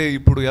 అంటే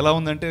ఇప్పుడు ఎలా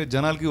ఉందంటే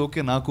జనాలకి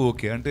ఓకే, నాకు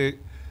ఓకే. అంటే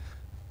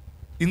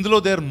ఇందులో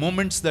they are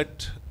moments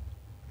that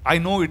I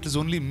know it is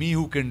only me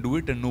who can do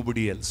it and no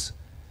body else.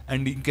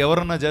 And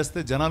ఇంకెవరన్నా చేస్తే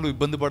జనాలు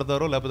ఇబ్బంది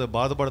పడతారో లేకపోతే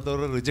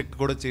బాధపడతారో, రిజెక్ట్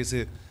కూడా చేసే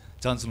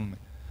ఛాన్సులు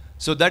ఉన్నాయి.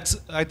 So that's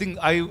I think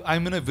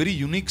I'm in a very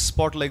unique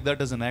spot like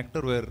that as an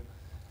actor, wear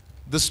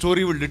the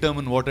story will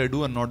determine what I do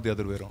and not the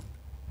other way around.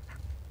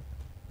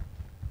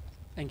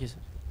 Thank you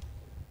sir.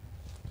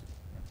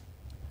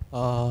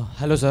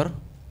 Hello sir,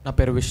 నా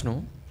పేరు Vishnu.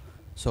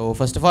 So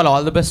first of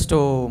all the best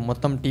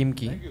మొత్తం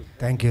టీమ్కి.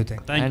 Thank you.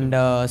 And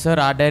sir,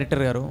 ఆ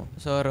director గారు,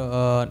 sir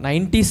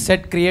 90s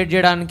set create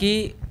చేయడానికి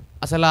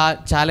అసలు ఆ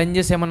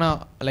challenges ఏమైనా,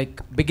 లైక్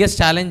బిగ్గెస్ట్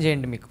ఛాలెంజ్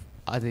ఏంటి మీకు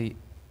అది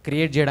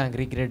క్రియేట్ చేయడానికి,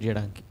 రీక్రియేట్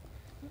చేయడానికి?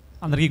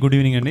 అందరికీ గుడ్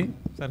ఈవినింగ్ అండి.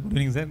 Sir good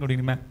evening sir. Good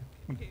evening ma'am.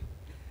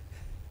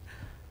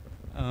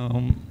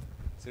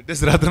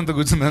 సెట్టేసి రాత్రంతా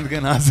కూర్చుంది,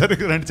 అందుకే నా సరే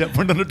రండి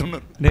చెప్పండి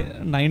అన్నట్టున్నారు.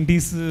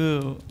 90s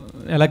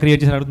ఎలా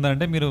క్రియేట్ చేసి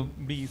అడుగుతున్నారంటే, మీరు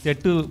ఈ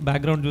సెట్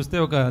బ్యాక్గ్రౌండ్ చూస్తే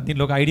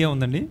దీంట్లో ఒక ఐడియా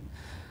ఉందండి.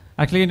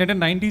 యాక్చువల్గా ఏంటంటే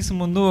 90s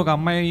ముందు ఒక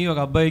అమ్మాయి ఒక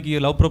అబ్బాయికి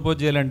లవ్ ప్రపోజ్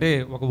చేయాలంటే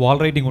ఒక వాల్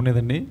రైటింగ్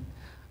ఉండేదండి.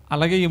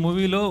 అలాగే ఈ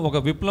మూవీలో ఒక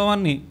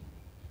విప్లవాన్ని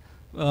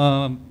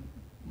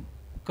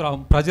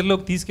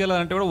ప్రజల్లోకి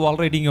తీసుకెళ్లాలంటే కూడా వాల్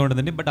రైటింగే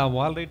ఉండదండి. బట్ ఆ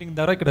వాల్ రైటింగ్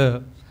ద్వారా ఇక్కడ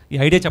ఈ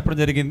ఐడియా చెప్పడం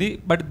జరిగింది.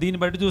 బట్ దీన్ని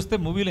బట్టి చూస్తే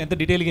మూవీలో ఎంత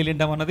డీటెయిల్గా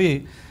వెళ్ళింటాం అన్నది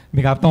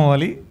మీకు అర్థం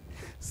అవ్వాలి.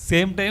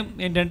 సేమ్ టైం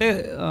ఏంటంటే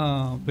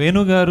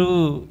వేణు గారు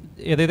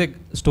ఏదైతే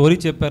స్టోరీ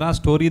చెప్పారో ఆ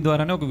స్టోరీ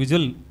ద్వారానే ఒక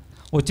విజువల్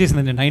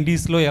వచ్చేసిందండి.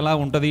 90sలో ఎలా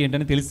ఉంటుంది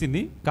ఏంటని తెలిసింది.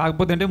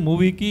 కాకపోతే అంటే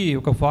మూవీకి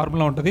ఒక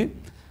ఫార్ములా ఉంటుంది,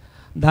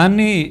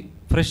 దాన్ని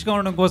ఫ్రెష్గా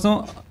ఉండడం కోసం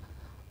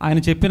ఆయన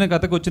చెప్పిన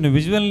కథకు వచ్చిన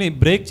విజువల్ని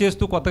బ్రేక్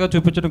చేస్తూ కొత్తగా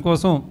చూపించడం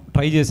కోసం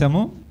ట్రై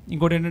చేశాము.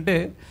 ఇంకోటి ఏంటంటే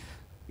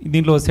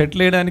దీంట్లో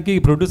సెటిల్ వేయడానికి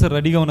ప్రొడ్యూసర్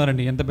రెడీగా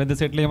ఉన్నారండి. ఎంత పెద్ద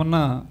సెటిల్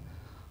ఏమన్నా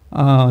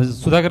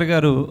సుధాకర్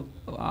గారు,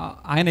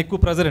 ఆయన ఎక్కువ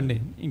ప్రెజర్ అండి,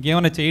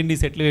 ఇంకేమైనా చేయండి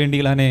సెటిల్ వేయండి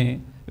ఇలానే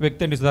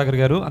వ్యక్తి అండి సుధాకర్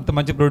గారు, అంత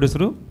మంచి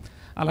ప్రొడ్యూసరు.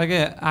 అలాగే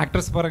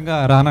యాక్టర్స్ పరంగా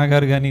రానా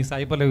గారు కానీ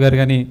సాయి పల్లవి గారు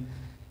కానీ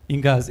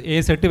ఇంకా ఏ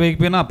సెట్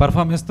వేయకపోయినా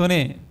పర్ఫార్మెన్స్తోనే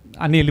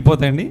అన్నీ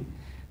వెళ్ళిపోతాయండి.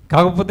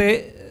 కాకపోతే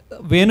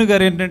వేణు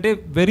గారు ఏంటంటే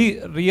వెరీ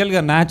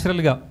రియల్గా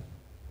న్యాచురల్గా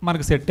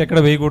మనకు సెట్ ఎక్కడ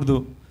వేయకూడదు,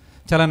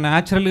 చాలా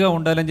న్యాచురల్గా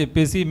ఉండాలని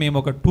చెప్పేసి మేము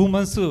ఒక 2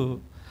 months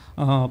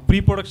ప్రీ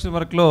ప్రొడక్షన్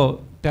వర్క్లో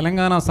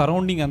తెలంగాణ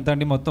సరౌండింగ్ అంతా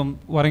అండి, మొత్తం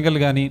వరంగల్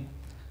కానీ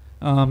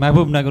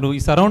మహబూబ్ నగర్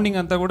ఈ సరౌండింగ్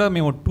అంతా కూడా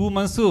మేము 2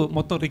 months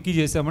మొత్తం రిక్కీ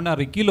చేసామండి. ఆ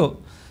రిక్కీలో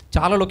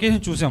చాలా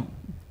లొకేషన్ చూసాం.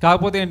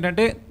 కాకపోతే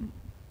ఏంటంటే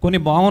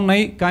కొన్ని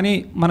బాగున్నాయి కానీ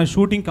మన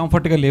షూటింగ్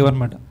కంఫర్ట్గా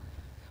లేవన్నమాట.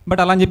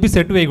 బట్ అలా అని చెప్పి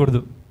సెట్ వేయకూడదు.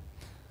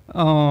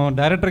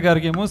 డైరెక్టర్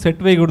గారికి ఏమో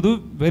సెట్ వేయకూడదు,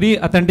 వెరీ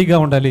అథెంటిక్గా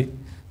ఉండాలి.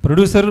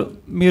 ప్రొడ్యూసర్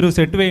మీరు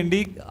సెట్ వేయండి,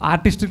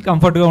 ఆర్టిస్ట్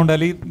కంఫర్ట్గా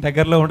ఉండాలి,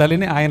 దగ్గరలో ఉండాలి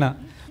అని ఆయన.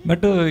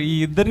 బట్ ఈ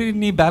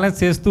ఇద్దరిని బ్యాలెన్స్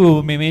చేస్తూ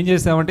మేము ఏం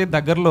చేసామంటే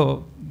దగ్గరలో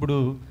ఇప్పుడు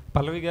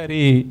పల్లవి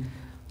గారి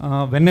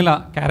వెన్నెల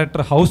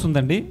క్యారెక్టర్ హౌస్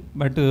ఉందండి,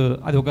 బట్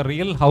అది ఒక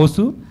రియల్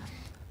హౌసు.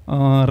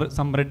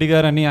 సమ్ రెడ్డి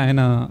గారు అని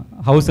ఆయన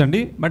హౌస్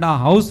అండి. బట్ ఆ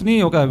హౌస్ని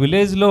ఒక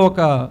విలేజ్లో ఒక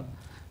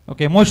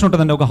ఎమోషన్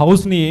ఉంటుందండి. ఒక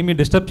హౌస్ని ఏమీ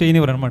డిస్టర్బ్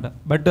చేయనివ్వరు అనమాట.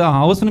 బట్ ఆ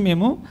హౌస్ని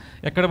మేము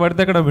ఎక్కడ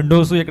పడితే అక్కడ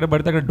విండోస్, ఎక్కడ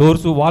పడితే అక్కడ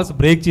డోర్స్, వాల్స్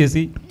బ్రేక్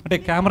చేసి, అంటే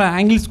కెమెరా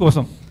యాంగిల్స్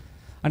కోసం,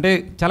 అంటే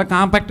చాలా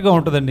కాంపాక్ట్గా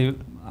ఉంటుందండి.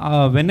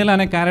 వెన్నెల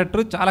అనే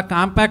క్యారెక్టర్ చాలా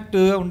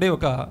కాంపాక్ట్గా ఉండే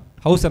ఒక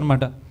హౌస్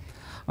అనమాట.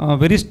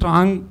 వెరీ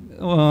స్ట్రాంగ్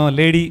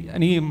లేడీ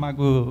అని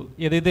మాకు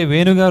ఏదైతే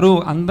వేణుగారు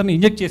అందరిని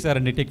ఇంజెక్ట్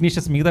చేశారండి,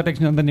 టెక్నీషియన్స్, మిగతా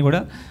టెక్నీషియన్స్ అందరినీ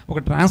కూడా ఒక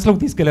ట్రాన్స్లోకి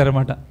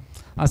తీసుకెళ్లారన్నమాట.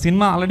 ఆ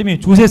సినిమా ఆల్రెడీ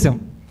మేము చూసేసాం,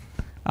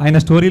 ఆయన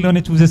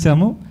స్టోరీలోనే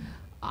చూసేసాము.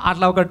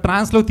 అట్లా ఒక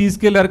ట్రాన్స్లోకి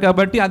తీసుకెళ్లారు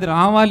కాబట్టి అది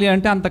రావాలి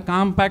అంటే అంత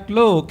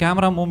కాంపాక్ట్లో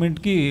కెమెరా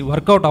మూమెంట్కి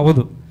వర్కౌట్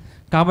అవ్వదు.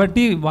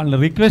 కాబట్టి వాళ్ళని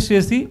రిక్వెస్ట్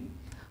చేసి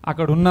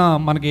అక్కడ ఉన్న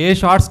మనకి ఏ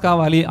షార్ట్స్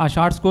కావాలి ఆ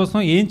షార్ట్స్ కోసం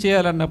ఏం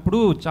చేయాలన్నప్పుడు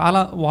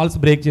చాలా వాల్స్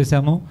బ్రేక్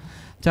చేశాము,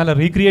 చాలా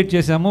రీక్రియేట్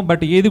చేశాము.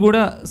 బట్ ఏది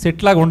కూడా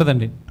సెట్ లాగా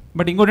ఉండదండి.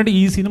 బట్ ఇంకోటంటే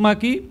ఈ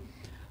సినిమాకి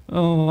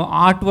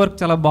ఆర్ట్ వర్క్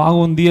చాలా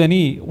బాగుంది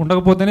అని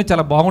ఉండకపోతేనే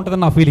చాలా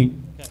బాగుంటుందని నా ఫీలింగ్.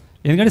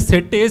 ఎందుకంటే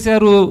సెట్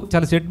వేసారు,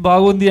 చాలా సెట్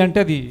బాగుంది అంటే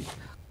అది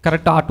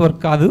కరెక్ట్ ఆర్ట్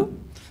వర్క్ కాదు.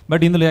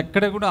 బట్ ఇందులో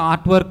ఎక్కడ కూడా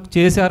ఆర్ట్ వర్క్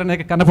చేశారనే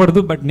కనపడదు.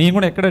 బట్ నేను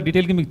కూడా ఎక్కడ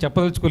డీటెయిల్గా మీకు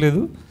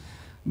చెప్పదలుచుకోలేదు.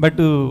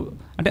 బట్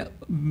అంటే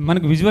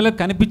మనకు విజువల్గా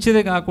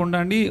కనిపించేదే కాకుండా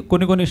అండి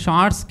కొన్ని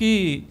షార్ట్స్కి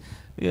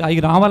అవి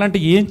రావాలంటే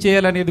ఏం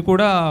చేయాలనేది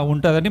కూడా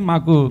ఉంటుందండి.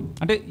 మాకు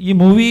అంటే ఈ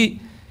మూవీ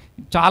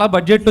చాలా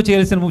బడ్జెట్లో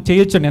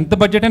చేయొచ్చు అండి, ఎంత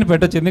బడ్జెట్ అని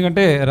పెట్టచ్చు.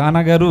 ఎందుకంటే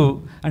రానా గారు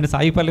అండ్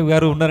సాయి పల్లవి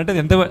గారు ఉన్నారంటే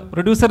ఎంత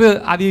ప్రొడ్యూసర్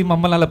అది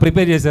మమ్మల్ని అలా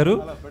ప్రిపేర్ చేశారు.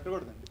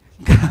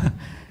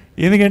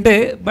 ఎందుకంటే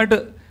బట్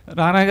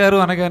రానా గారు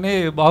అనగానే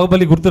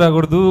బాహుబలి గుర్తు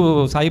రాకూడదు,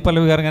 సాయి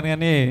పల్లవి గారు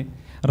అనగానే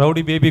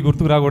రౌడీ బేబీ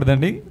గుర్తుకు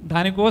రాకూడదండి.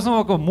 దానికోసం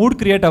ఒక మూడ్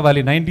క్రియేట్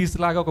అవ్వాలి, 90s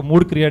లాగా ఒక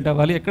మూడ్ క్రియేట్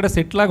అవ్వాలి. ఎక్కడ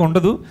సెట్ లాగా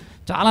ఉండదు,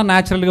 చాలా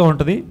న్యాచురల్గా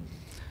ఉంటుంది.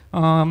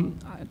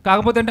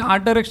 కాకపోతే అంటే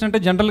ఆర్ట్ డైరెక్షన్ అంటే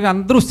జనరల్గా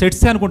అందరూ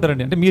సెట్సే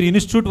అనుకుంటారండి. అంటే మీరు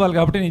ఇన్స్టిట్యూట్ వాళ్ళు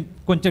కాబట్టి నేను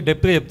కొంచెం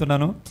డెప్త్గా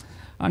చెప్తున్నాను.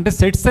 అంటే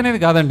సెట్స్ అనేది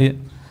కాదండి,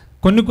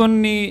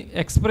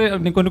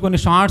 కొన్ని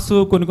షార్ట్స్,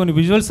 కొన్ని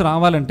విజువల్స్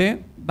రావాలంటే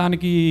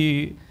దానికి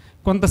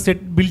కొంత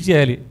సెట్ బిల్డ్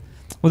చేయాలి.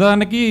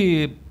 ఉదాహరణకి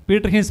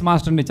పీటర్ హిన్స్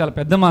మాస్టర్ అండి, చాలా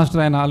పెద్ద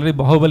మాస్టర్, ఆయన ఆల్రెడీ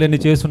బాహుబలి అన్ని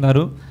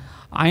చేస్తున్నారు.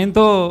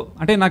 ఆయనతో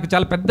అంటే నాకు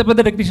చాలా పెద్ద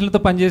టెక్నీషియన్లతో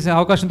పనిచేసే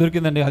అవకాశం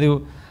దొరికిందండి. అది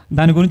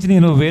దాని గురించి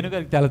నేను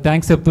వేణుగారికి చాలా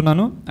థ్యాంక్స్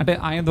చెప్తున్నాను. అంటే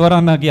ఆయన ద్వారా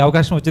నాకు ఈ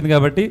అవకాశం వచ్చింది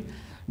కాబట్టి.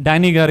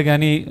 డానీ గారు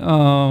కానీ,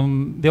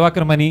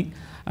 దివాకర్ మణి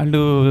అండ్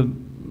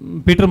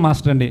పీటర్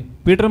మాస్టర్ అండి.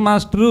 పీటర్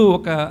మాస్టరు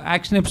ఒక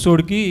యాక్షన్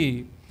ఎపిసోడ్కి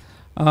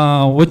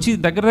వచ్చి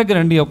దగ్గర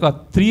అండి ఒక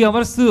 3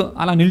 hours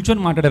అలా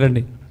నిల్చొని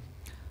మాట్లాడారండి.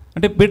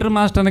 అంటే పీటర్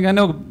మాస్టర్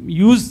అనగానే ఒక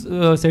యూజ్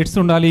సెట్స్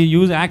ఉండాలి,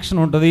 యూజ్ యాక్షన్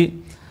ఉంటుంది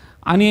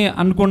అని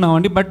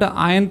అనుకున్నామండి. బట్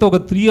ఆయనతో ఒక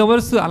 3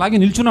 hours అలాగే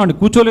నిల్చున్నామండి,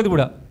 కూర్చోలేదు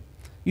కూడా.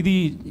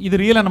 ఇది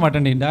రియల్ అనమాట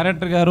అండి.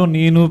 డైరెక్టర్ గారు,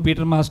 నేను,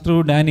 పీటర్ మాస్టరు,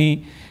 డానీ,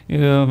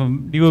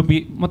 డిఓపి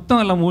మొత్తం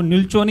అలా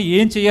నిల్చొని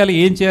ఏం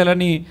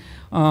చేయాలని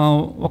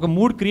ఒక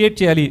మూడ్ క్రియేట్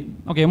చేయాలి,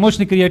 ఒక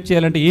ఎమోషన్ క్రియేట్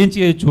చేయాలంటే ఏం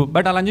చేయొచ్చు.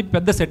 బట్ అలా అని చెప్పి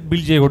పెద్ద సెట్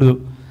బిల్డ్ చేయకూడదు.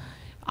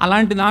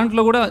 అలాంటి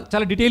దాంట్లో కూడా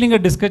చాలా డీటెయిలింగ్గా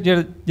డిస్కస్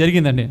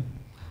జరిగిందండి.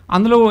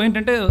 అందులో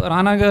ఏంటంటే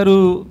రానా గారు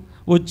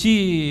వచ్చి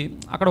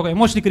అక్కడ ఒక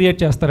ఎమోషన్ క్రియేట్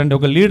చేస్తారండి,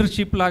 ఒక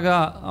లీడర్షిప్ లాగా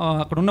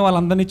అక్కడ ఉన్న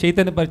వాళ్ళందరినీ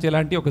చైతన్యపరిచే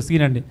లాంటి ఒక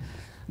సీన్ అండి.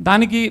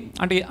 దానికి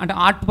అంటే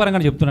ఆర్ట్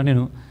పరంగా చెప్తున్నాను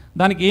నేను.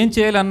 దానికి ఏం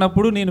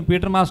చేయాలన్నప్పుడు నేను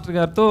పీటర్ మాస్టర్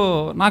గారితో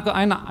నాకు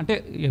ఆయన అంటే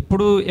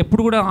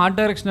ఎప్పుడు కూడా ఆర్ట్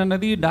డైరెక్షన్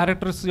అన్నది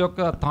డైరెక్టర్స్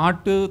యొక్క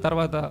థాట్,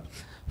 తర్వాత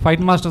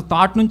ఫైట్ మాస్టర్స్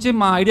థాట్ నుంచే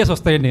మా ఐడియాస్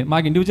వస్తాయండి.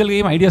 మాకు ఇండివిజువల్గా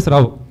ఏం ఐడియాస్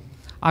రావు,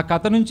 ఆ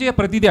కథ నుంచే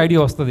ప్రతిదీ ఐడియా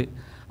వస్తుంది.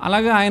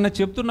 అలాగే ఆయన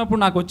చెప్తున్నప్పుడు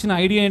నాకు వచ్చిన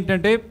ఐడియా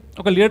ఏంటంటే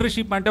ఒక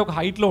లీడర్షిప్ అంటే ఒక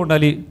హైట్లో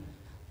ఉండాలి,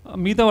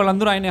 మిగతా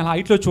వాళ్ళందరూ ఆయన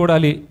హైట్లో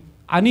చూడాలి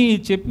అని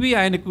చెప్పి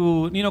ఆయనకు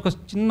నేను ఒక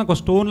చిన్న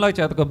స్టోన్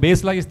లాగా ఒక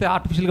బేస్ లాగా ఇస్తే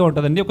ఆర్టిఫిషియల్గా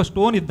ఉంటుందండి. ఒక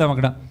స్టోన్ ఇద్దాం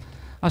అక్కడ,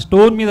 ఆ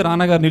స్టోన్ మీద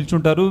రానాగారు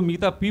నిల్చుంటారు,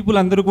 మిగతా పీపుల్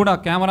అందరూ కూడా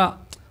కెమెరా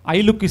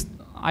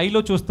ఐలో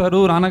చూస్తారు.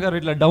 రానాగారు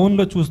ఇట్లా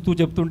డౌన్లో చూస్తూ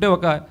చెప్తుంటే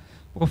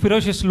ఒక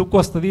ఫిరోషియస్ లుక్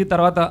వస్తుంది.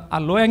 తర్వాత ఆ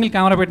లో యాంగిల్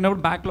కెమెరా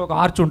పెట్టినప్పుడు బ్యాక్లో ఒక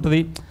ఆర్చ్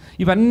ఉంటుంది.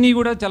 ఇవన్నీ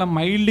కూడా చాలా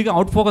మైల్డ్గా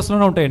అవుట్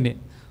ఫోకస్లోనే ఉంటాయండి.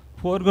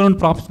 ఫోర్గ్రౌండ్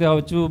ప్రాప్స్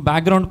కావచ్చు,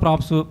 బ్యాక్గ్రౌండ్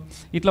ప్రాప్స్,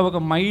 ఇట్లా ఒక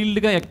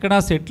మైల్డ్గా ఎక్కడా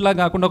సెట్లా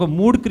కాకుండా ఒక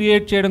మూడ్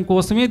క్రియేట్ చేయడం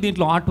కోసమే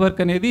దీంట్లో ఆర్ట్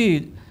వర్క్ అనేది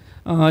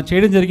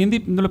చేయడం జరిగింది.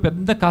 ఇందులో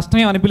పెద్ద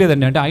కష్టమే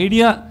అనిపించలేదండి. అంటే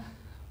ఐడియా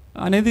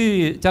అనేది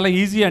చాలా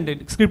ఈజీ అండి,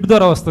 స్క్రిప్ట్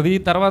ద్వారా వస్తుంది.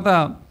 తర్వాత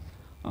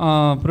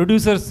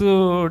ప్రొడ్యూసర్స్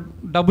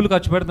డబ్బులు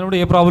ఖర్చు పెడుతున్నప్పుడు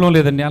ఏ ప్రాబ్లం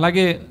లేదండి.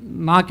 అలాగే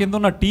నా కింద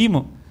ఉన్న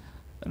టీము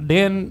డే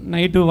అండ్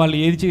నైట్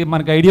వాళ్ళు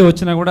మనకి ఐడియా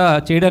వచ్చినా కూడా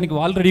చేయడానికి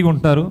వాళ్ళు రెడీగా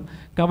ఉంటారు.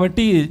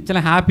 కాబట్టి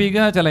చాలా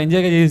హ్యాపీగా, చాలా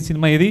ఎంజాయ్గా చేసే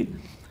సినిమా ఇది.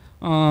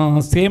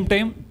 సేమ్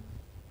టైం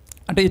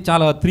అంటే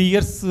చాలా 3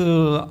 years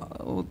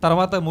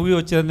తర్వాత మూవీ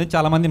వచ్చేది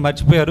చాలామంది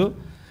మర్చిపోయారు.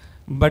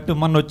 బట్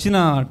మొన్న వచ్చిన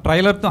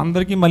ట్రైలర్తో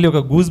అందరికీ మళ్ళీ ఒక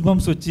గూస్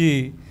బంప్స్ వచ్చి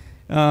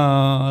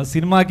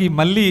సినిమాకి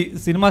మళ్ళీ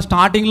సినిమా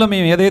స్టార్టింగ్లో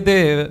మేము ఏదైతే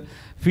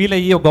ఫీల్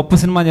అయ్యి ఒక గొప్ప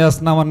సినిమా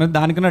చేస్తున్నాం అన్నది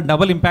దానికన్నా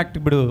డబల్ ఇంపాక్ట్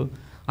ఇప్పుడు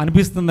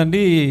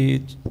అనిపిస్తుందండి.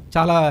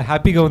 చాలా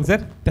హ్యాపీగా ఉంది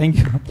సార్. Thank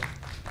you.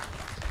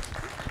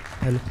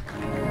 హలో.